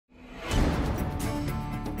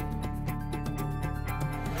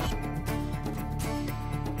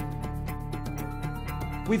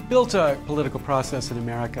We've built a political process in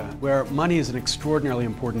America where money is an extraordinarily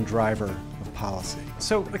important driver of policy.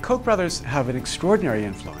 So the Koch brothers have an extraordinary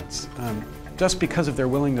influence just because of their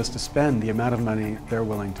willingness to spend the amount of money they're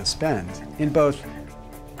willing to spend in both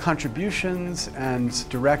contributions and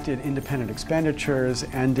directed independent expenditures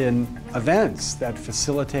and in events that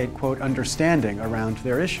facilitate, quote, understanding around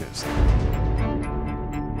their issues.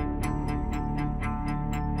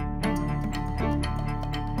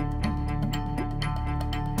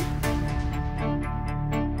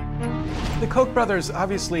 The Koch brothers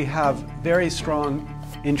obviously have very strong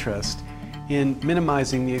interest in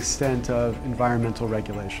minimizing the extent of environmental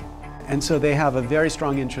regulation. And so they have a very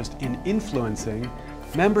strong interest in influencing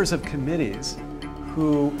members of committees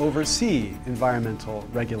who oversee environmental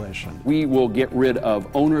regulation. We will get rid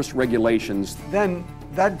of onerous regulations. Then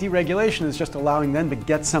that deregulation is just allowing them to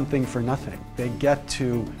get something for nothing. They get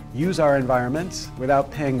to use our environments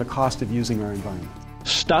without paying the cost of using our environment.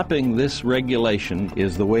 Stopping this regulation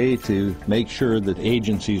is the way to make sure that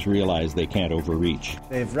agencies realize they can't overreach.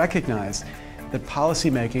 They've recognized that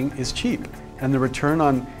policymaking is cheap and the return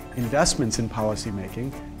on investments in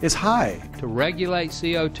policymaking is high. To regulate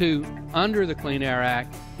CO2 under the Clean Air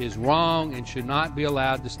Act is wrong and should not be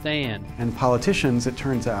allowed to stand. And politicians, it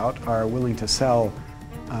turns out, are willing to sell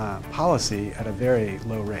policy at a very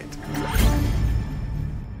low rate.